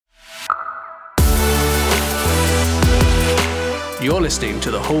You're listening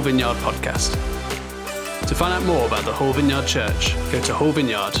to the Whole Vineyard podcast. To find out more about the Whole Vineyard Church, go to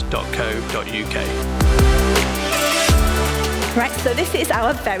wholevineyard.co.uk. Right, so this is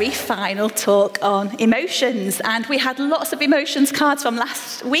our very final talk on emotions, and we had lots of emotions cards from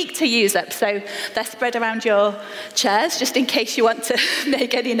last week to use up, so they're spread around your chairs just in case you want to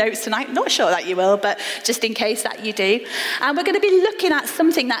make any notes tonight. Not sure that you will, but just in case that you do. And we're going to be looking at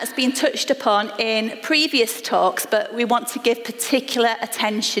something that has been touched upon in previous talks, but we want to give particular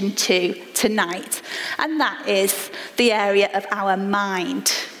attention to tonight, and that is the area of our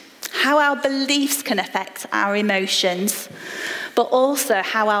mind. How our beliefs can affect our emotions, but also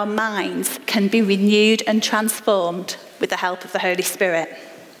how our minds can be renewed and transformed with the help of the Holy Spirit.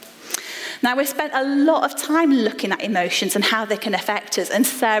 Now, we've spent a lot of time looking at emotions and how they can affect us, and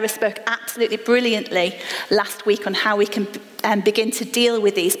Sarah spoke absolutely brilliantly last week on how we can begin to deal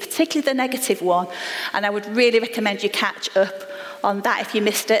with these, particularly the negative one, and I would really recommend you catch up on that if you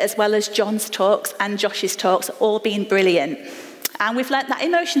missed it, as well as John's talks and Josh's talks, all being brilliant. And we've learnt that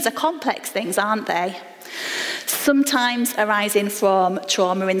emotions are complex things, aren't they? Sometimes arising from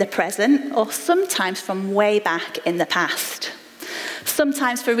trauma in the present, or sometimes from way back in the past.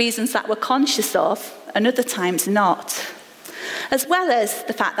 Sometimes for reasons that we're conscious of, and other times not. As well as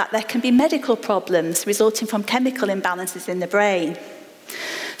the fact that there can be medical problems resulting from chemical imbalances in the brain.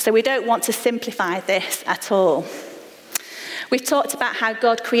 So we don't want to simplify this at all. We've talked about how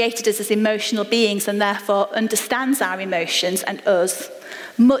God created us as emotional beings and therefore understands our emotions and us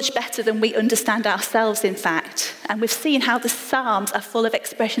much better than we understand ourselves, in fact. And we've seen how the Psalms are full of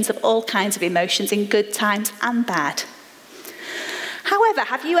expressions of all kinds of emotions in good times and bad. However,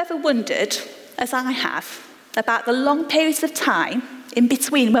 have you ever wondered, as I have, about the long periods of time in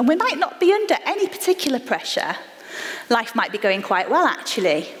between when we might not be under any particular pressure? Life might be going quite well,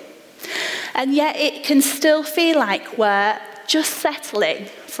 actually. And yet it can still feel like we're just settling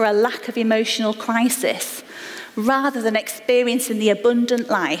for a lack of emotional crisis, rather than experiencing the abundant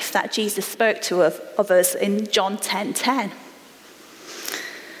life that Jesus spoke to of us in John 10:10.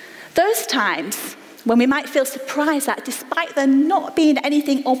 Those times when we might feel surprised that despite there not being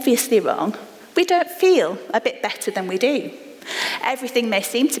anything obviously wrong, we don't feel a bit better than we do. Everything may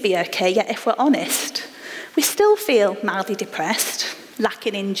seem to be okay, yet if we're honest, we still feel mildly depressed,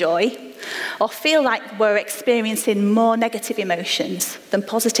 lacking in joy, or feel like we're experiencing more negative emotions than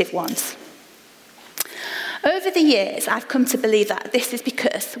positive ones. Over the years, I've come to believe that this is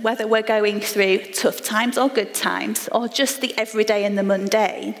because whether we're going through tough times or good times, or just the everyday and the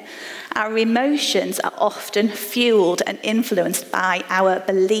mundane, our emotions are often fueled and influenced by our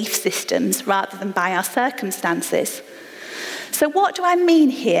belief systems rather than by our circumstances. So what do I mean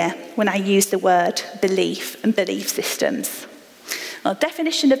here when I use the word belief and belief systems? Well,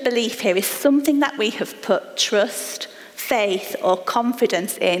 definition of belief here is something that we have put trust, faith, or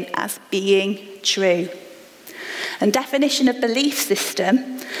confidence in as being true. And definition of belief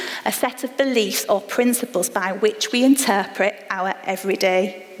system, a set of beliefs or principles by which we interpret our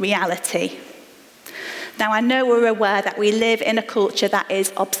everyday reality. Now, I know we're aware that we live in a culture that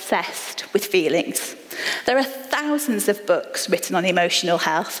is obsessed with feelings. There are thousands of books written on emotional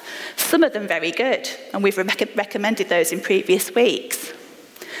health, some of them very good, and we've recommended those in previous weeks.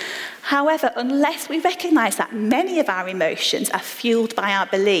 However, unless we recognise that many of our emotions are fueled by our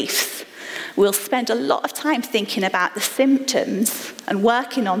beliefs, we'll spend a lot of time thinking about the symptoms and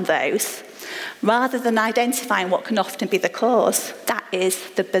working on those, rather than identifying what can often be the cause. That is,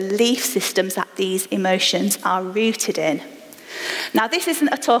 the belief systems that these emotions are rooted in. Now, this isn't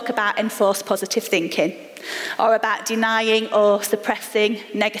a talk about enforced positive thinking or about denying or suppressing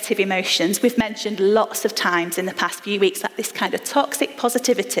negative emotions. We've mentioned lots of times in the past few weeks that this kind of toxic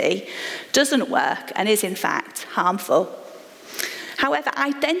positivity doesn't work and is in fact harmful. However,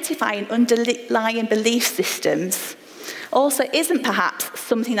 identifying underlying belief systems also isn't perhaps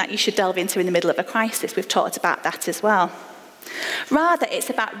something that you should delve into in the middle of a crisis. We've talked about that as well. Rather, it's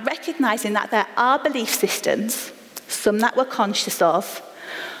about recognizing that there are belief systems, some that we're conscious of,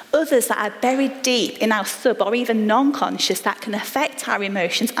 others that are buried deep in our sub or even non-conscious that can affect our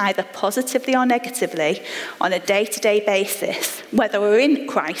emotions either positively or negatively on a day-to-day basis, whether we're in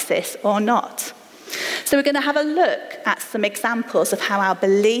crisis or not. So we're going to have a look at some examples of how our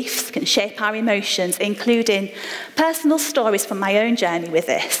beliefs can shape our emotions, including personal stories from my own journey with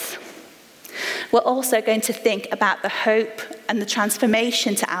this. We're also going to think about the hope and the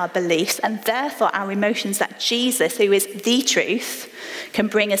transformation to our beliefs and therefore our emotions that Jesus, who is the truth, can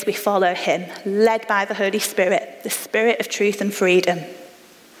bring as we follow him, led by the Holy Spirit, the Spirit of truth and freedom.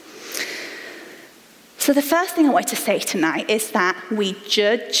 So the first thing I want to say tonight is that we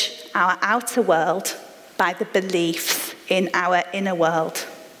judge our outer world by the beliefs in our inner world.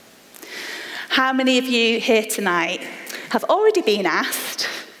 How many of you here tonight have already been asked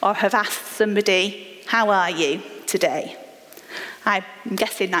or have asked somebody, how are you today? I'm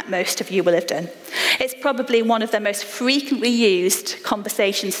guessing that most of you will have done. It's probably one of the most frequently used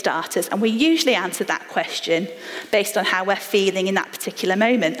conversation starters, and we usually answer that question based on how we're feeling in that particular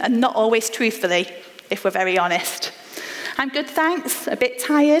moment, and not always truthfully, if we're very honest. I'm good, thanks. A bit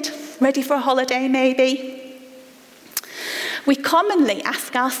tired. Ready for a holiday, maybe? We commonly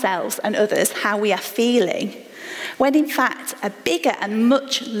ask ourselves and others how we are feeling, when in fact a bigger and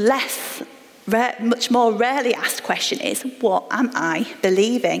much more rarely asked question is, what am I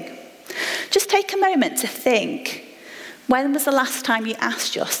believing? Just take a moment to think, when was the last time you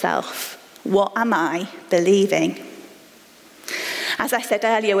asked yourself, what am I believing? As I said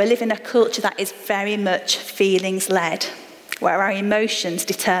earlier, we live in a culture that is very much feelings-led, where our emotions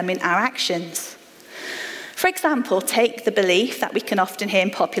determine our actions. For example, take the belief that we can often hear in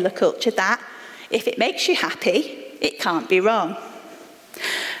popular culture that if it makes you happy, it can't be wrong.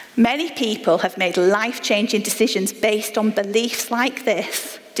 Many people have made life-changing decisions based on beliefs like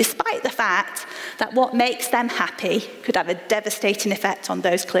this, despite the fact that what makes them happy could have a devastating effect on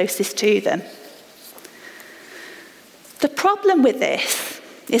those closest to them. The problem with this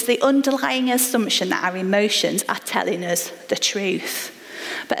is the underlying assumption that our emotions are telling us the truth.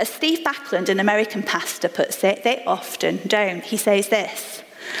 But as Steve Backlund, an American pastor, puts it, they often don't. He says this: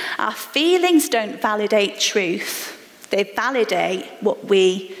 our feelings don't validate truth. They validate what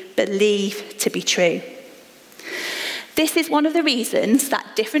we believe to be true. This is one of the reasons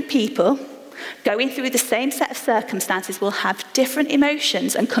that different people going through the same set of circumstances will have different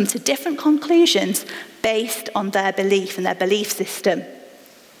emotions and come to different conclusions based on their belief and their belief system.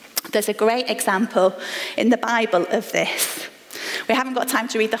 There's a great example in the Bible of this. We haven't got time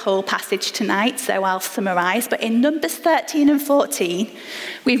to read the whole passage tonight, so I'll summarise. But in Numbers 13 and 14,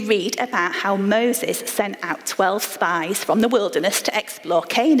 we read about how Moses sent out 12 spies from the wilderness to explore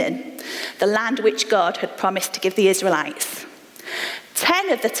Canaan, the land which God had promised to give the Israelites.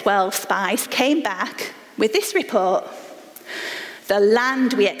 10 of the 12 spies came back with this report: the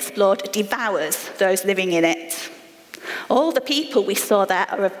land we explored devours those living in it. All the people we saw there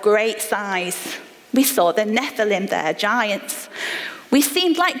are of great size. We saw the Nephilim there, giants. We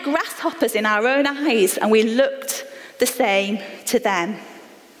seemed like grasshoppers in our own eyes, and we looked the same to them.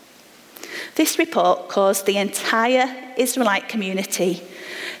 This report caused the entire Israelite community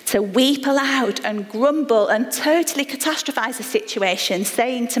to weep aloud and grumble and totally catastrophize the situation,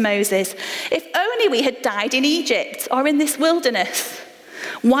 saying to Moses, if only we had died in Egypt or in this wilderness.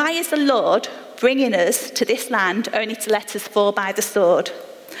 Why is the Lord bringing us to this land only to let us fall by the sword?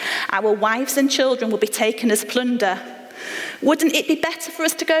 Our wives and children will be taken as plunder. Wouldn't it be better for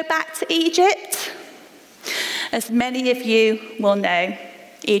us to go back to Egypt? As many of you will know,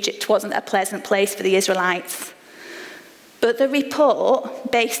 Egypt wasn't a pleasant place for the Israelites. But the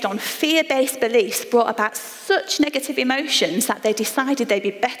report, based on fear-based beliefs, brought about such negative emotions that they decided they'd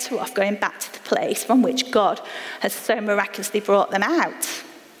be better off going back to the place from which God had so miraculously brought them out.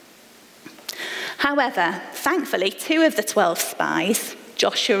 However, thankfully, 2 of the 12 spies,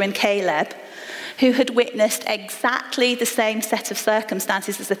 Joshua and Caleb, who had witnessed exactly the same set of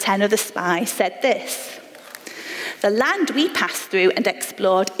circumstances as the 10 other spies, said this: the land we passed through and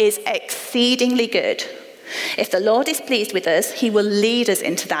explored is exceedingly good. If the Lord is pleased with us, he will lead us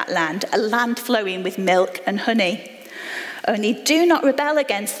into that land, a land flowing with milk and honey. Only do not rebel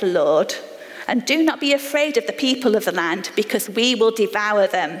against the Lord, and do not be afraid of the people of the land, because we will devour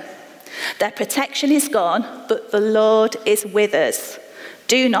them. Their protection is gone, but the Lord is with us.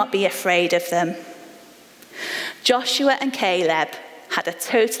 Do not be afraid of them. Joshua and Caleb had a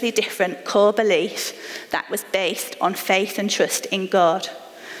totally different core belief that was based on faith and trust in God.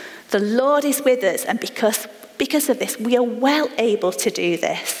 The Lord is with us, and because of this, we are well able to do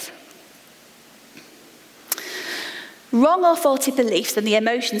this. Wrong or faulty beliefs and the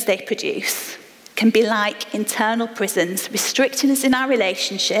emotions they produce can be like internal prisons, restricting us in our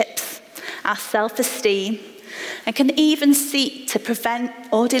relationships, our self-esteem, and can even seek to prevent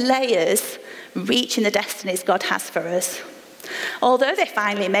or delay us reaching the destinies God has for us. Although they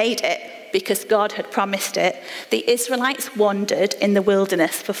finally made it, because God had promised it, the Israelites wandered in the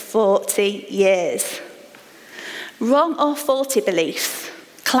wilderness for 40 years. Wrong or faulty beliefs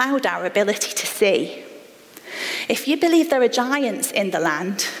cloud our ability to see. If you believe there are giants in the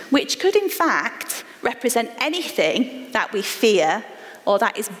land, which could in fact represent anything that we fear or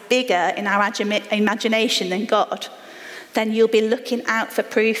that is bigger in our imagination than God, then you'll be looking out for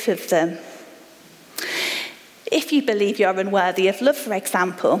proof of them. If you believe you're unworthy of love, for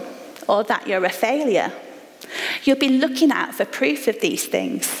example, or that you're a failure, You'll be looking out for proof of these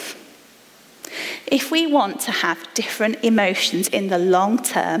things. If we want to have different emotions in the long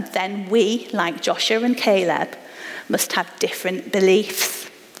term, then we, like Joshua and Caleb, must have different beliefs.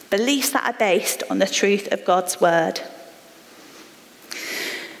 Beliefs that are based on the truth of God's word.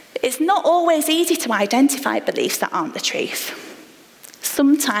 It's not always easy to identify beliefs that aren't the truth.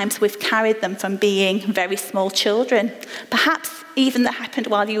 Sometimes we've carried them from being very small children, perhaps even that happened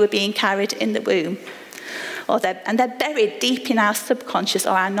while you were being carried in the womb. And they're buried deep in our subconscious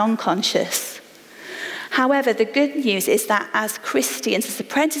or our non-conscious. However, the good news is that as Christians, as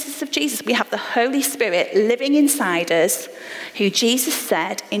apprentices of Jesus, we have the Holy Spirit living inside us, who Jesus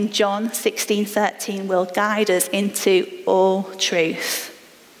said in John 16:13 will guide us into all truth.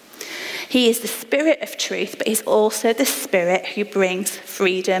 He is the Spirit of truth, but he's also the Spirit who brings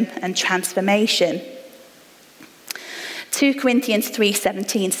freedom and transformation. 2 Corinthians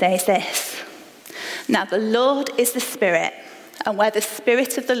 3:17 says this, "Now the Lord is the Spirit, and where the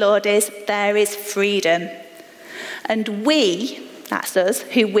Spirit of the Lord is, there is freedom. And we," that's us,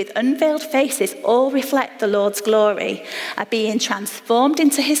 "who with unveiled faces all reflect the Lord's glory, are being transformed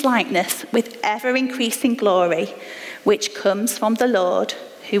into his likeness with ever-increasing glory, which comes from the Lord,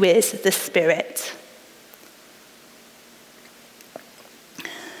 who is the Spirit."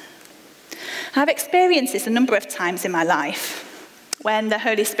 I've experienced this a number of times in my life when the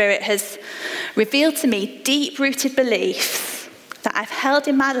Holy Spirit has revealed to me deep-rooted beliefs that I've held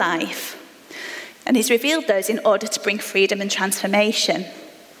in my life, and he's revealed those in order to bring freedom and transformation.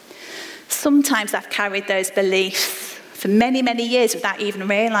 Sometimes I've carried those beliefs for many, many years without even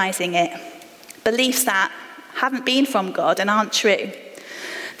realizing it. Beliefs that haven't been from God and aren't true,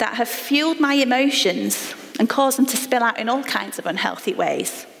 that have fueled my emotions and caused them to spill out in all kinds of unhealthy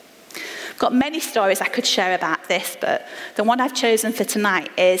ways. I've got many stories I could share about this, but the one I've chosen for tonight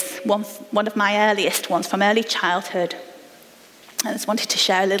is one of my earliest ones from early childhood. I just wanted to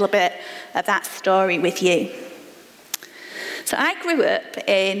share a little bit of that story with you. So I grew up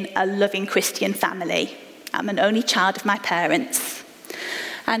in a loving Christian family. I'm an only child of my parents.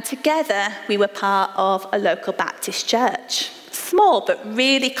 And together we were part of a local Baptist church. Small but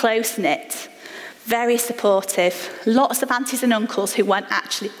really close-knit, very supportive. Lots of aunties and uncles who weren't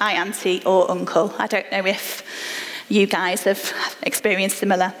actually my auntie or uncle. I don't know if you guys have experienced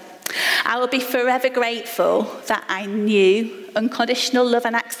similar. I will be forever grateful that I knew unconditional love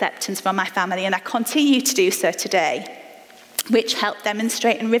and acceptance from my family, and I continue to do so today, which helped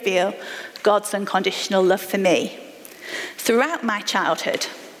demonstrate and reveal God's unconditional love for me throughout my childhood.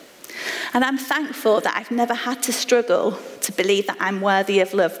 And I'm thankful that I've never had to struggle to believe that I'm worthy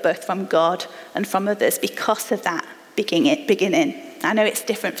of love both from God and from others because of that beginning. I know it's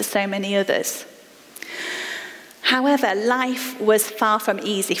different for so many others. However, life was far from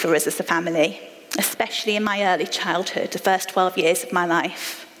easy for us as a family, especially in my early childhood, the first 12 years of my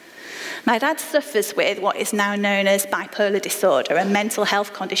life. My dad suffers with what is now known as bipolar disorder, a mental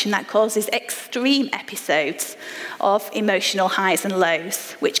health condition that causes extreme episodes of emotional highs and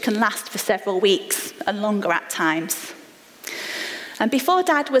lows, which can last for several weeks and longer at times. And before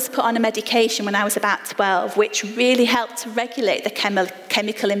Dad was put on a medication when I was about 12, which really helped to regulate the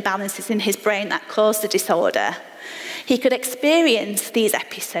chemical imbalances in his brain that caused the disorder, he could experience these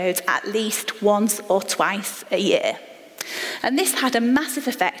episodes at least once or twice a year. And this had a massive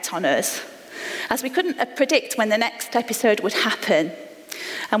effect on us, as we couldn't predict when the next episode would happen.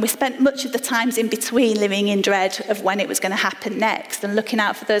 And we spent much of the times in between living in dread of when it was going to happen next and looking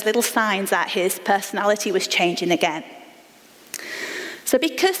out for those little signs that his personality was changing again. So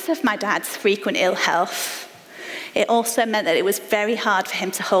because of my dad's frequent ill health, it also meant that it was very hard for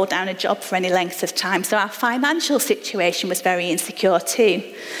him to hold down a job for any length of time. So our financial situation was very insecure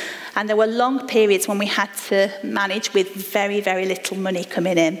too. And there were long periods when we had to manage with very, very little money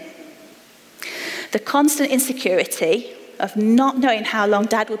coming in. The constant insecurity of not knowing how long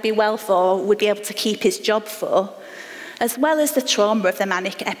Dad would be well for or would be able to keep his job for, as well as the trauma of the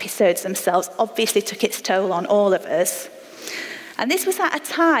manic episodes themselves, obviously took its toll on all of us. And this was at a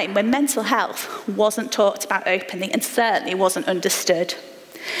time when mental health wasn't talked about openly and certainly wasn't understood.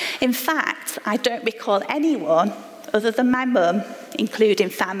 In fact, I don't recall anyone other than my mum, including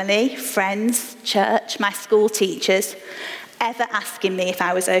family, friends, church, my school teachers, ever asking me if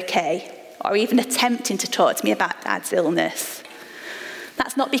I was okay, or even attempting to talk to me about Dad's illness.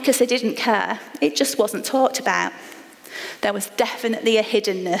 That's not because they didn't care, it just wasn't talked about. There was definitely a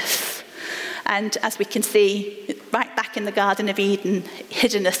hiddenness. And as we can see, right back in the Garden of Eden,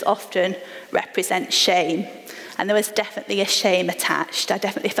 hiddenness often represents shame. And there was definitely a shame attached. I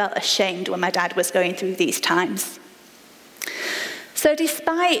definitely felt ashamed when my dad was going through these times. So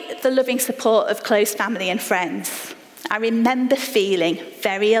despite the loving support of close family and friends, I remember feeling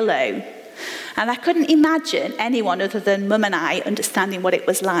very alone, and I couldn't imagine anyone other than Mum and I understanding what it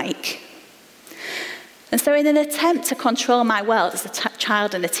was like. And so in an attempt to control my world as a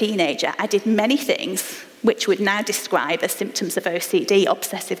child and a teenager, I did many things which would now describe as symptoms of OCD,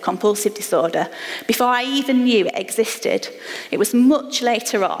 obsessive compulsive disorder, before I even knew it existed. It was much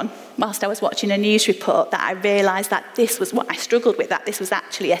later on, whilst I was watching a news report, that I realised that this was what I struggled with, that this was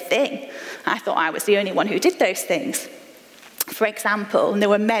actually a thing. I thought I was the only one who did those things. For example, and there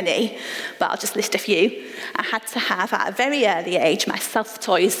were many, but I'll just list a few, I had to have, at a very early age, my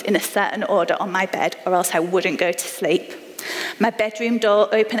self-toys in a certain order on my bed, or else I wouldn't go to sleep. My bedroom door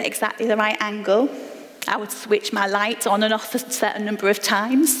open at exactly the right angle. I would switch my lights on and off a certain number of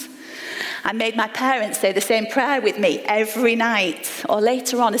times. I made my parents say the same prayer with me every night. Or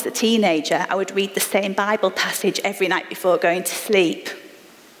later on as a teenager, I would read the same Bible passage every night before going to sleep.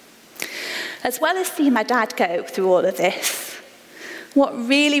 As well as seeing my dad go through all of this, what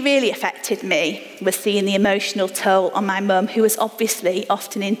really affected me was seeing the emotional toll on my mum, who was obviously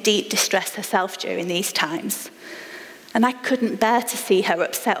often in deep distress herself during these times. And I couldn't bear to see her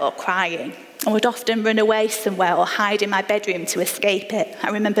upset or crying. I would often run away somewhere or hide in my bedroom to escape it. I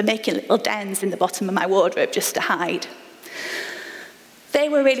remember making little dens in the bottom of my wardrobe just to hide. They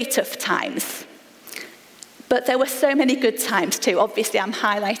were really tough times. But there were so many good times too. Obviously, I'm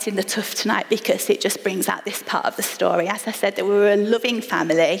highlighting the tough tonight because it just brings out this part of the story. As I said, they were a loving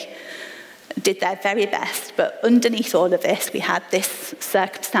family, did their very best. But underneath all of this, we had this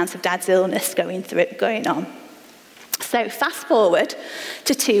circumstance of Dad's illness going on. So fast forward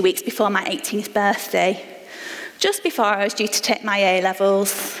to 2 weeks before my 18th birthday, just before I was due to take my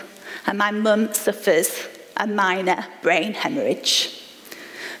A-levels, and my mum suffers a minor brain hemorrhage.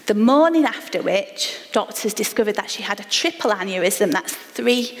 The morning after which, doctors discovered that she had a triple aneurysm, that's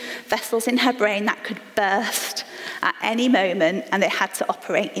 3 vessels in her brain that could burst at any moment, and they had to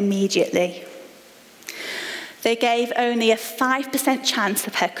operate immediately. They gave only a 5% chance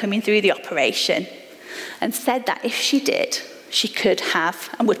of her coming through the operation, and said that if she did, she could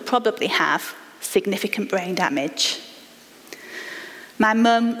have, and would probably have, significant brain damage. My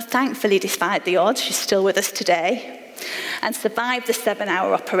mum thankfully defied the odds, she's still with us today, and survived the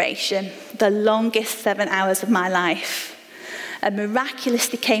 7-hour operation, the longest 7 hours of my life, and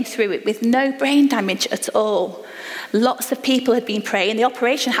miraculously came through it with no brain damage at all. Lots of people had been praying. The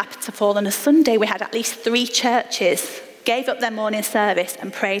operation happened to fall on a Sunday. We had at least 3 churches gave up their morning service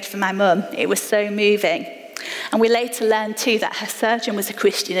and prayed for my mum. It was so moving. And we later learned too that her surgeon was a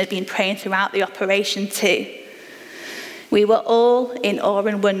Christian and had been praying throughout the operation too. We were all in awe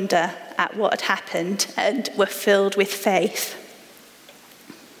and wonder at what had happened and were filled with faith.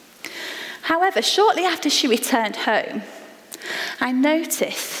 However, shortly after she returned home, I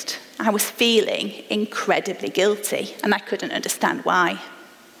noticed I was feeling incredibly guilty, and I couldn't understand why.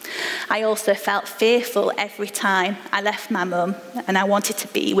 I also felt fearful every time I left my mum, and I wanted to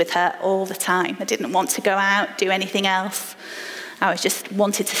be with her all the time. I didn't want to go out, do anything else. I just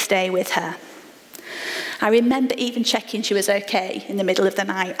wanted to stay with her. I remember even checking she was okay in the middle of the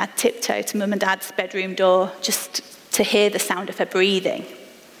night. I'd tiptoe to Mum and Dad's bedroom door just to hear the sound of her breathing.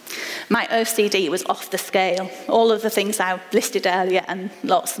 My OCD was off the scale, all of the things I listed earlier and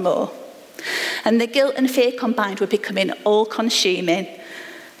lots more. And the guilt and fear combined were becoming all-consuming.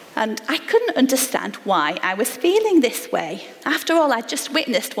 And I couldn't understand why I was feeling this way. After all, I'd just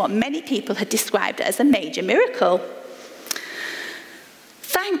witnessed what many people had described as a major miracle.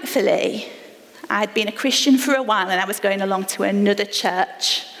 Thankfully, I'd been a Christian for a while, and I was going along to another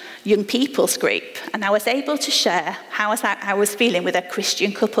church, young people's group, and I was able to share how I was feeling with a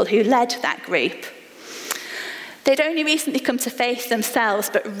Christian couple who led that group. They'd only recently come to faith themselves,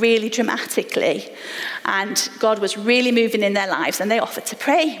 but really dramatically. And God was really moving in their lives, and they offered to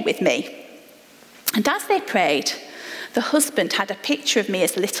pray with me. And as they prayed, the husband had a picture of me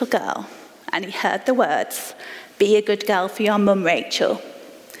as a little girl, and he heard the words, "Be a good girl for your mum, Rachel,"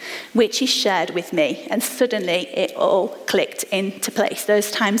 which he shared with me. And suddenly it all clicked into place. Those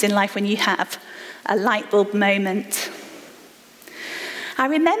times in life when you have a light bulb moment. I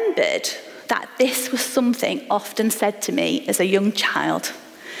remembered that this was something often said to me as a young child,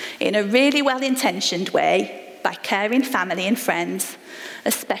 in a really well-intentioned way, by caring family and friends,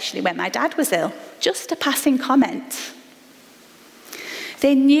 especially when my dad was ill. Just a passing comment.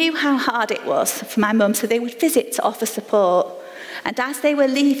 They knew how hard it was for my mum, so they would visit to offer support. And as they were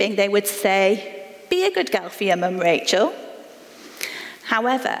leaving, they would say, "Be a good girl for your mum, Rachel."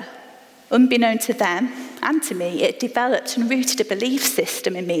 However, unbeknown to them and to me, it developed and rooted a belief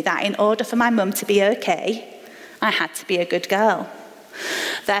system in me that in order for my mum to be okay, I had to be a good girl.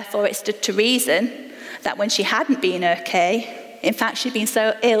 Therefore, it stood to reason that when she hadn't been okay, in fact, she'd been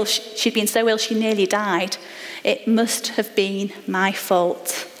so ill she nearly died, it must have been my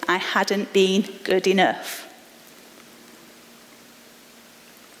fault. I hadn't been good enough.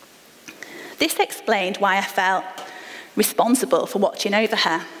 This explained why I felt responsible for watching over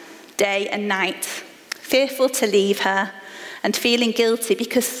her day and night, fearful to leave her and feeling guilty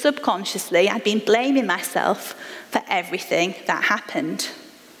because subconsciously I'd been blaming myself for everything that happened.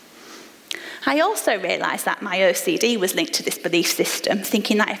 I also realised that my OCD was linked to this belief system,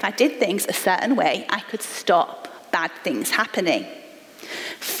 thinking that if I did things a certain way, I could stop bad things happening.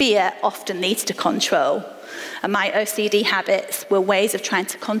 Fear often leads to control, and my OCD habits were ways of trying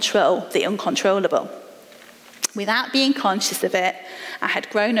to control the uncontrollable. Without being conscious of it, I had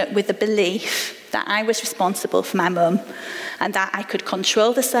grown up with the belief that I was responsible for my mum and that I could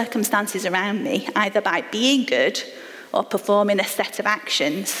control the circumstances around me either by being good or performing a set of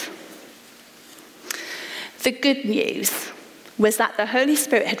actions. The good news was that the Holy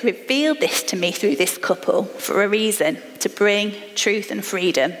Spirit had revealed this to me through this couple for a reason, to bring truth and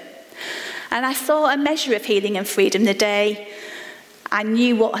freedom. And I saw a measure of healing and freedom the day I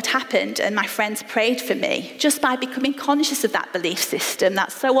knew what had happened and my friends prayed for me, just by becoming conscious of that belief system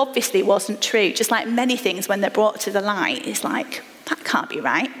that so obviously wasn't true. Just like many things, when they're brought to the light, it's like, that can't be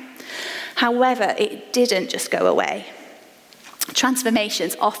right. However, it didn't just go away.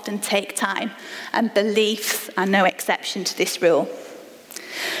 Transformations often take time, and beliefs are no exception to this rule.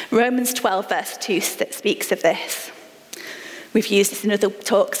 Romans 12 verse 2 speaks of this. We've used this in other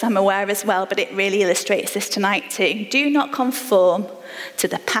talks, I'm aware as well, but it really illustrates this tonight too. Do not conform to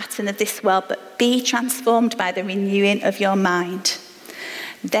the pattern of this world, but be transformed by the renewing of your mind.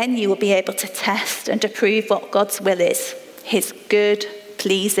 Then you will be able to test and approve what God's will is, his good,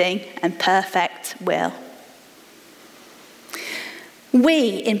 pleasing, and perfect will.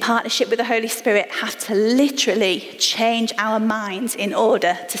 We, in partnership with the Holy Spirit, have to literally change our minds in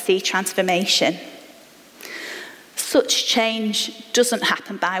order to see transformation. Such change doesn't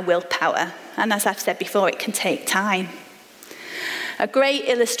happen by willpower, and as I've said before, it can take time. A great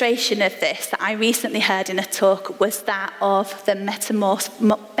illustration of this that I recently heard in a talk was that of the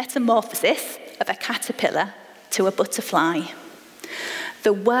metamorphosis of a caterpillar to a butterfly.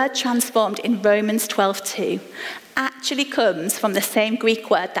 The word transformed in Romans 12:2 actually comes from the same Greek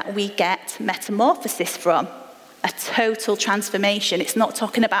word that we get metamorphosis from, a total transformation. It's not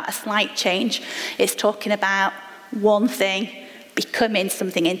talking about a slight change, it's talking about one thing becoming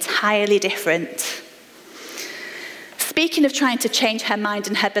something entirely different. Speaking of trying to change her mind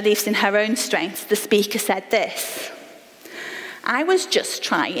and her beliefs in her own strength, the speaker said this: I was just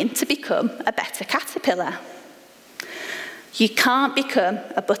trying to become a better caterpillar. You can't become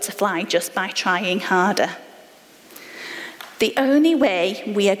a butterfly just by trying harder. The only way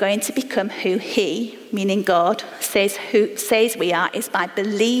we are going to become who he, meaning God, says we are is by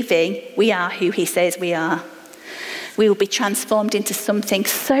believing we are who he says we are. We will be transformed into something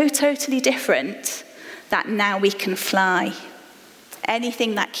so totally different that now we can fly.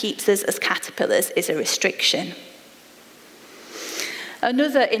 Anything that keeps us as caterpillars is a restriction.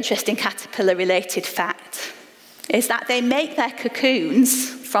 Another interesting caterpillar-related fact is that they make their cocoons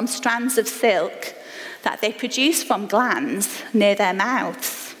from strands of silk that they produce from glands near their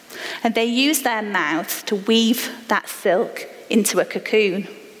mouths. And they use their mouths to weave that silk into a cocoon.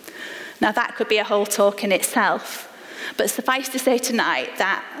 Now that could be a whole talk in itself, but suffice to say tonight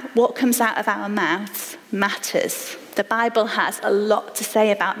that what comes out of our mouths matters. The Bible has a lot to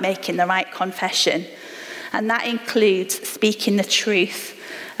say about making the right confession, and that includes speaking the truth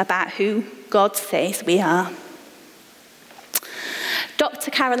about who God says we are.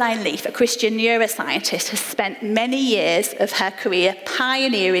 Dr. Caroline Leaf, a Christian neuroscientist, has spent many years of her career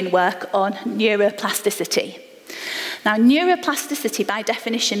pioneering work on neuroplasticity. Now, neuroplasticity by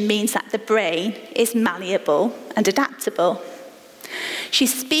definition means that the brain is malleable and adaptable. She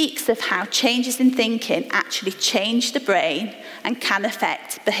speaks of how changes in thinking actually change the brain and can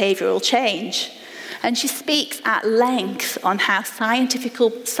affect behavioural change. And she speaks at length on how scientific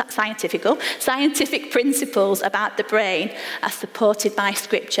principles about the brain are supported by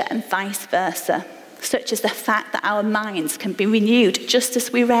Scripture and vice versa, such as the fact that our minds can be renewed, just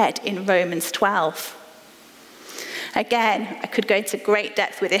as we read in Romans 12. Again, I could go into great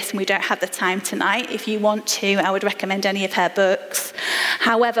depth with this, and we don't have the time tonight. If you want to, I would recommend any of her books.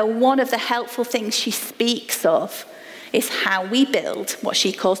 However, one of the helpful things she speaks of is how we build what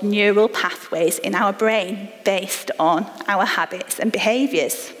she calls neural pathways in our brain based on our habits and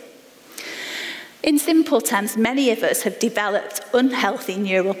behaviours. In simple terms, many of us have developed unhealthy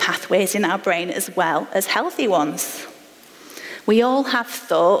neural pathways in our brain as well as healthy ones. We all have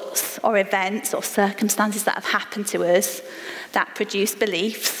thoughts or events or circumstances that have happened to us that produce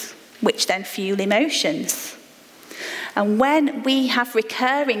beliefs, which then fuel emotions. And when we have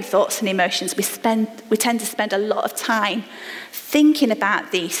recurring thoughts and emotions, we tend to spend a lot of time thinking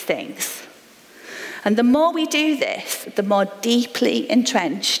about these things. And the more we do this, the more deeply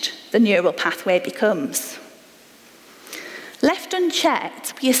entrenched the neural pathway becomes. Left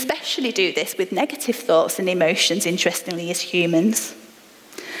unchecked, we especially do this with negative thoughts and emotions, interestingly, as humans.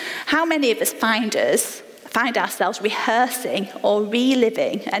 How many of us find ourselves rehearsing or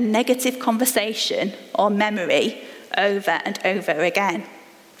reliving a negative conversation or memory over and over again?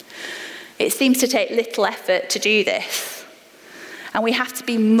 It seems to take little effort to do this. And we have to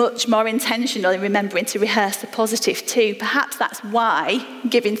be much more intentional in remembering to rehearse the positive too. Perhaps that's why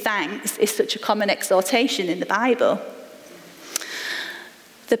giving thanks is such a common exhortation in the Bible.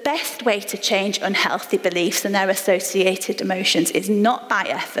 The best way to change unhealthy beliefs and their associated emotions is not by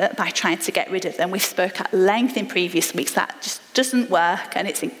effort, by trying to get rid of them. We've spoke at length in previous weeks that just doesn't work and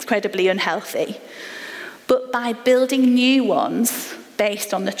it's incredibly unhealthy. But by building new ones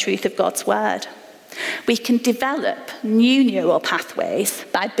based on the truth of God's word. We can develop new neural pathways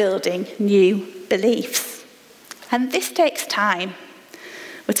by building new beliefs. And this takes time.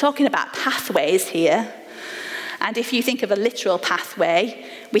 We're talking about pathways here. And if you think of a literal pathway,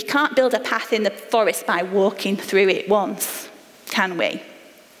 we can't build a path in the forest by walking through it once, can we?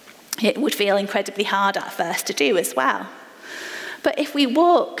 It would feel incredibly hard at first to do as well. But if we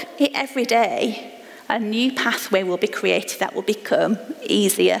walk it every day, a new pathway will be created that will become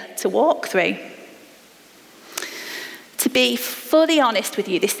easier to walk through. To be fully honest with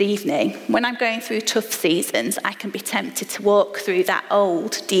you this evening, when I'm going through tough seasons, I can be tempted to walk through that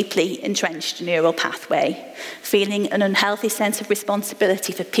old, deeply entrenched neural pathway, feeling an unhealthy sense of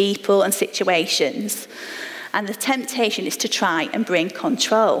responsibility for people and situations. And the temptation is to try and bring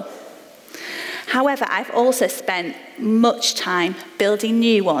control. However, I've also spent much time building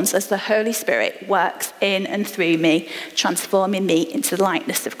new ones as the Holy Spirit works in and through me, transforming me into the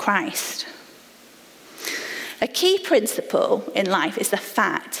likeness of Christ. A key principle in life is the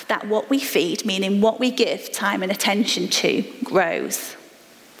fact that what we feed, meaning what we give time and attention to, grows.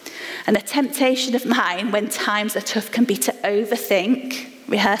 And a temptation of mine when times are tough can be to overthink,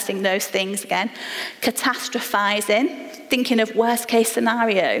 rehearsing those things again, catastrophizing, thinking of worst case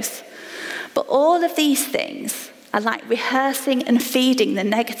scenarios. But all of these things are like rehearsing and feeding the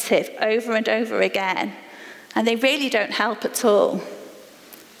negative over and over again. And they really don't help at all.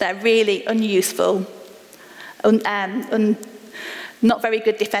 They're really unuseful. Not very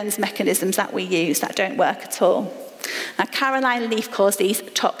good defense mechanisms that we use that don't work at all. Now, Caroline Leaf calls these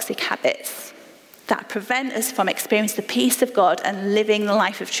toxic habits that prevent us from experiencing the peace of God and living the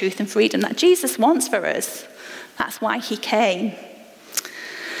life of truth and freedom that Jesus wants for us. That's why he came.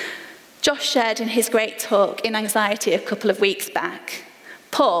 Josh shared in his great talk in Anxiety a couple of weeks back.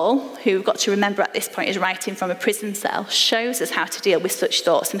 Paul, who we've got to remember at this point is writing from a prison cell, shows us how to deal with such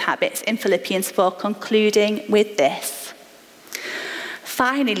thoughts and habits in Philippians 4, concluding with this.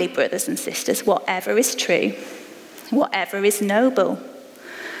 Finally, brothers and sisters, whatever is true, whatever is noble,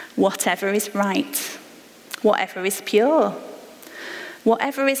 whatever is right, whatever is pure,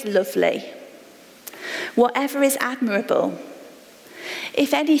 whatever is lovely, whatever is admirable,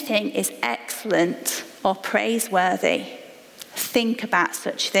 if anything is excellent or praiseworthy, think about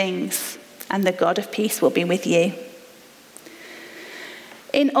such things, and the God of peace will be with you.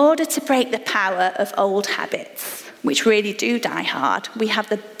 In order to break the power of old habits, which really do die hard, we have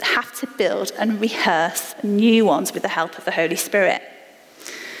to build and rehearse new ones with the help of the Holy Spirit.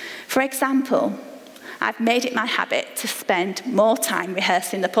 For example, I've made it my habit to spend more time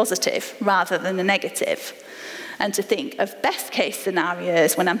rehearsing the positive rather than the negative, and to think of best case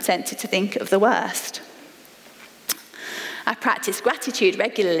scenarios when I'm tempted to think of the worst. I practice gratitude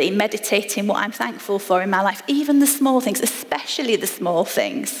regularly, meditating what I'm thankful for in my life, even the small things, especially the small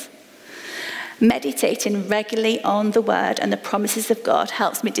things. Meditating regularly on the word and the promises of God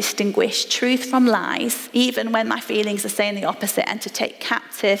helps me distinguish truth from lies, even when my feelings are saying the opposite, and to take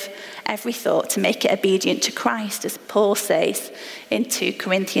captive every thought to make it obedient to Christ, as Paul says in 2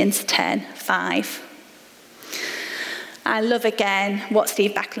 Corinthians 10:5. I love again what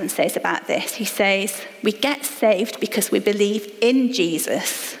Steve Backlund says about this. He says, we get saved because we believe in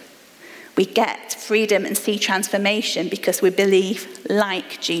Jesus. We get freedom and see transformation because we believe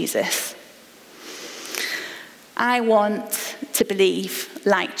like Jesus. I want to believe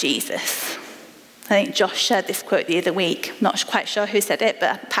like Jesus. I think Josh shared this quote the other week. Not quite sure who said it,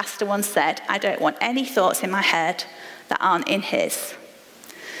 but a pastor once said, I don't want any thoughts in my head that aren't in his.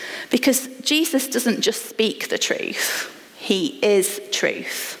 Because Jesus doesn't just speak the truth. He is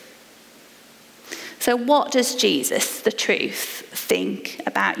truth. So what does Jesus, the truth, think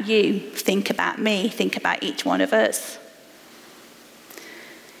about you, think about me, think about each one of us?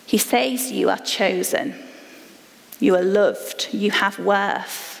 He says you are chosen, you are loved, you have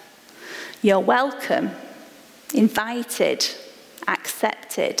worth, you're welcome, invited,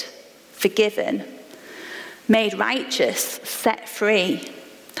 accepted, forgiven, made righteous, set free,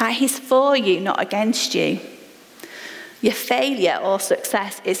 that he's for you, not against you. Your failure or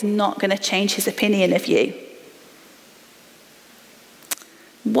success is not going to change his opinion of you.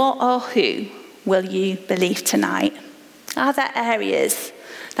 What or who will you believe tonight? Are there areas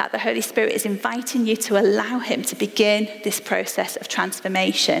that the Holy Spirit is inviting you to allow him to begin this process of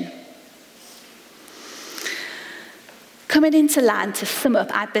transformation? Coming into land, to sum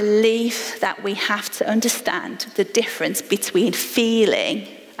up, I believe that we have to understand the difference between feeling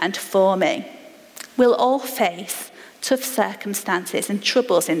and forming. We'll all face tough circumstances and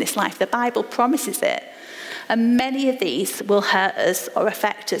troubles in this life. The Bible promises it. And many of these will hurt us or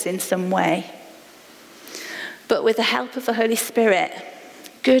affect us in some way. But with the help of the Holy Spirit,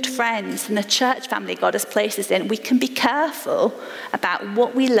 good friends, and the church family God has placed us in, we can be careful about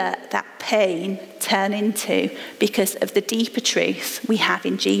what we let that pain turn into because of the deeper truth we have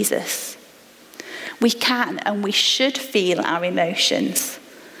in Jesus. We can and we should feel our emotions,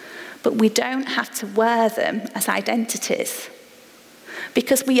 but we don't have to wear them as identities,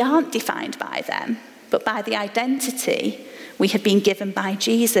 because we aren't defined by them, but by the identity we have been given by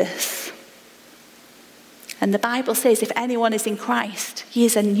Jesus. And the Bible says if anyone is in Christ, he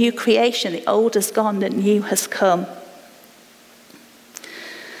is a new creation. The old has gone, the new has come.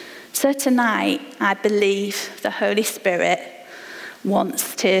 So tonight, I believe the Holy Spirit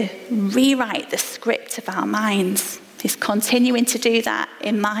wants to rewrite the script of our minds. He's continuing to do that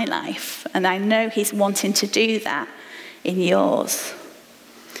in my life, and I know he's wanting to do that in yours.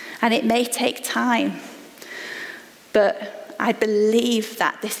 And it may take time, but I believe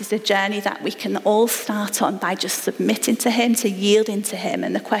that this is a journey that we can all start on by just submitting to him, to yielding to him.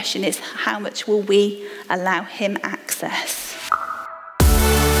 And the question is, how much will we allow him access?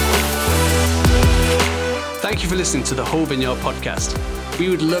 Thank you for listening to the Whole Vineyard podcast. We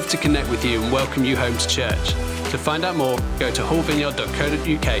would love to connect with you and welcome you home to church. To find out more, go to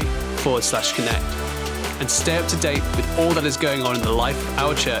wholevineyard.co.uk/connect. And stay up to date with all that is going on in the life of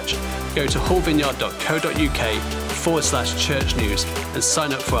our church. Go to wholevineyard.co.uk/church news and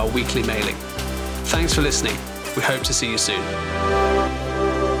sign up for our weekly mailing. Thanks for listening. We hope to see you soon.